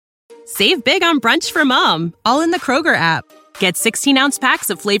Save big on brunch for mom, all in the Kroger app. Get 16-ounce packs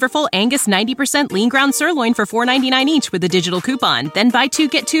of flavorful Angus 90% lean ground sirloin for $4.99 each with a digital coupon. Then buy 2,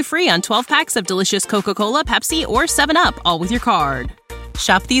 get 2 free on 12 packs of delicious Coca-Cola, Pepsi, or 7-Up, all with your card.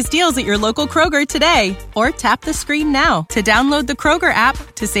 Shop these deals at your local Kroger today, or tap the screen now to download the Kroger app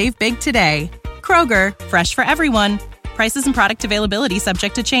to save big today. Kroger, fresh for everyone. Prices and product availability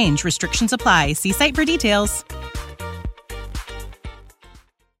subject to change. Restrictions apply. See site for details.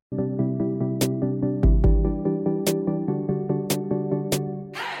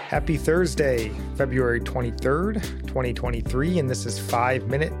 Happy Thursday, February 23rd, 2023, and this is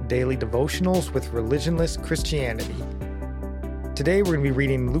 5-Minute Daily Devotionals with Religionless Christianity. Today we're going to be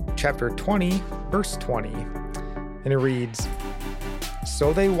reading Luke chapter 20, verse 20, and it reads,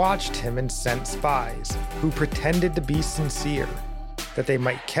 "So they watched him and sent spies, who pretended to be sincere, that they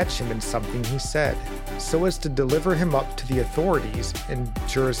might catch him in something he said, so as to deliver him up to the authorities in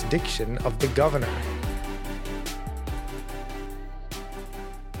jurisdiction of the governor."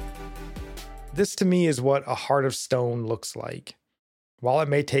 This to me is what a heart of stone looks like. While it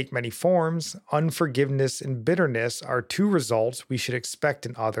may take many forms, unforgiveness and bitterness are two results we should expect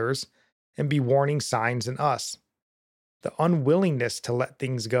in others and be warning signs in us. The unwillingness to let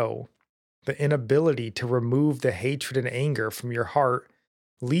things go, the inability to remove the hatred and anger from your heart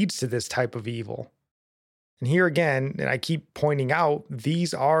leads to this type of evil. And here again, and I keep pointing out,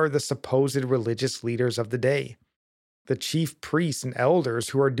 these are the supposed religious leaders of the day, the chief priests and elders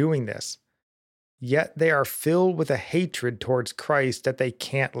who are doing this. Yet they are filled with a hatred towards Christ that they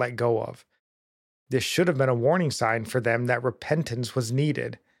can't let go of. This should have been a warning sign for them that repentance was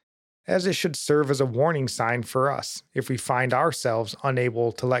needed, as it should serve as a warning sign for us if we find ourselves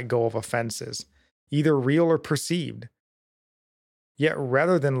unable to let go of offenses, either real or perceived. Yet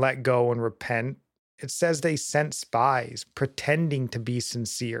rather than let go and repent, it says they sent spies pretending to be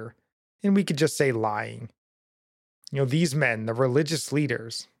sincere, and we could just say lying. These men, the religious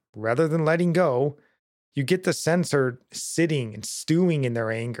leaders, rather than letting go, you get the sense are sitting and stewing in their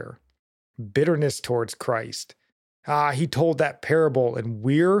anger, bitterness towards Christ. He told that parable and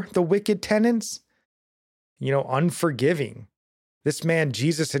we're the wicked tenants? Unforgiving. This man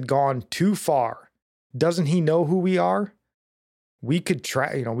Jesus had gone too far. Doesn't he know who we are? We couldn't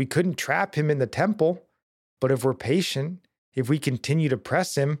trap him in the temple, but if we're patient, if we continue to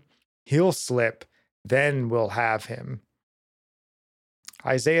press him, he'll slip. Then we'll have him.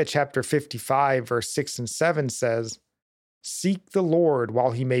 Isaiah chapter 55, verse 6 and 7 says, "Seek the Lord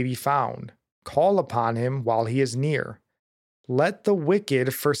while he may be found. Call upon him while he is near. Let the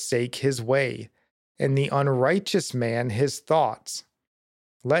wicked forsake his way, and the unrighteous man his thoughts.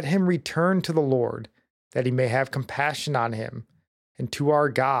 Let him return to the Lord, that he may have compassion on him, and to our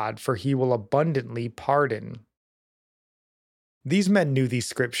God, for he will abundantly pardon." These men knew these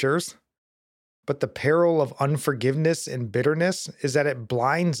scriptures. But the peril of unforgiveness and bitterness is that it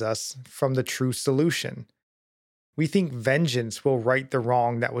blinds us from the true solution. We think vengeance will right the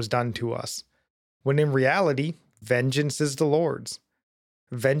wrong that was done to us, when in reality, vengeance is the Lord's.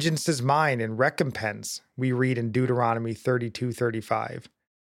 Vengeance is mine and recompense, we read in Deuteronomy 32:35.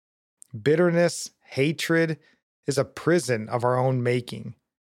 Bitterness, hatred, is a prison of our own making.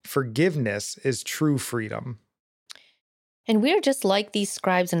 Forgiveness is true freedom. And we are just like these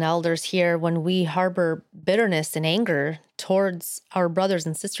scribes and elders here when we harbor bitterness and anger towards our brothers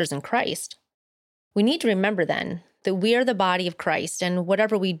and sisters in Christ. We need to remember then that we are the body of Christ, and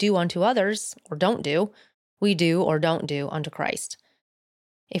whatever we do unto others or don't do, we do or don't do unto Christ.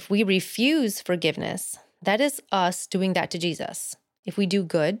 If we refuse forgiveness, that is us doing that to Jesus. If we do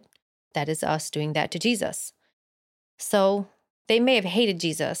good, that is us doing that to Jesus. So they may have hated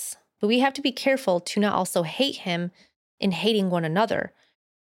Jesus, but we have to be careful to not also hate him in hating one another,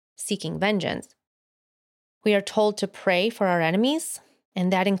 seeking vengeance. We are told to pray for our enemies,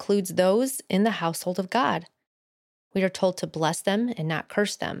 and that includes those in the household of God. We are told to bless them and not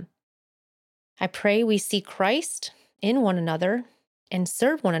curse them. I pray we see Christ in one another and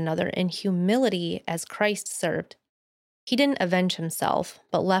serve one another in humility as Christ served. He didn't avenge himself,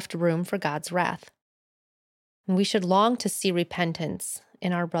 but left room for God's wrath. And we should long to see repentance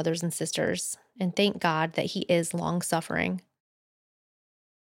in our brothers and sisters, and thank God that he is long-suffering.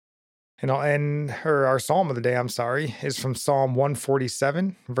 And our psalm of the day, is from Psalm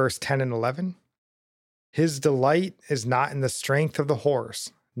 147, verse 10 and 11. "His delight is not in the strength of the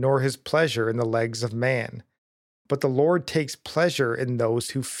horse, nor his pleasure in the legs of man. But the Lord takes pleasure in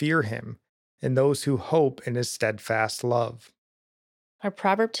those who fear him, in those who hope in his steadfast love." Our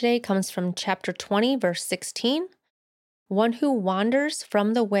proverb today comes from chapter 20, verse 16. "One who wanders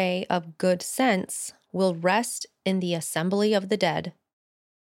from the way of good sense will rest in the assembly of the dead."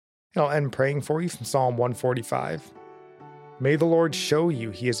 And I'll end praying for you from Psalm 145. May the Lord show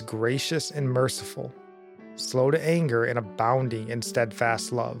you he is gracious and merciful, slow to anger and abounding in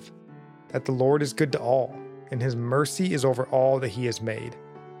steadfast love, that the Lord is good to all, and his mercy is over all that he has made.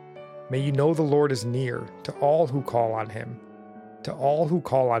 May you know the Lord is near to all who call on him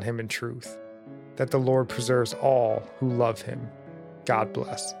in truth, that the Lord preserves all who love him. God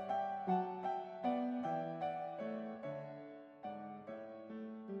bless.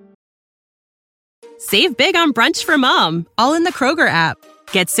 Save big on brunch for mom, all in the Kroger app.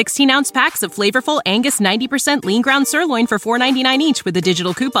 Get 16-ounce packs of flavorful Angus 90% lean ground sirloin for $4.99 each with a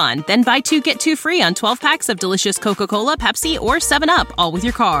digital coupon. Then buy 2, get 2 free on 12 packs of delicious Coca-Cola, Pepsi, or 7-Up, all with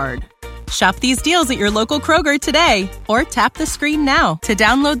your card. Shop these deals at your local Kroger today, or tap the screen now to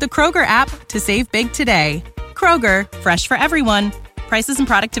download the Kroger app to save big today. Kroger, fresh for everyone. Prices and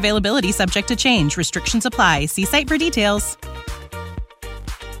product availability subject to change. Restrictions apply. See site for details.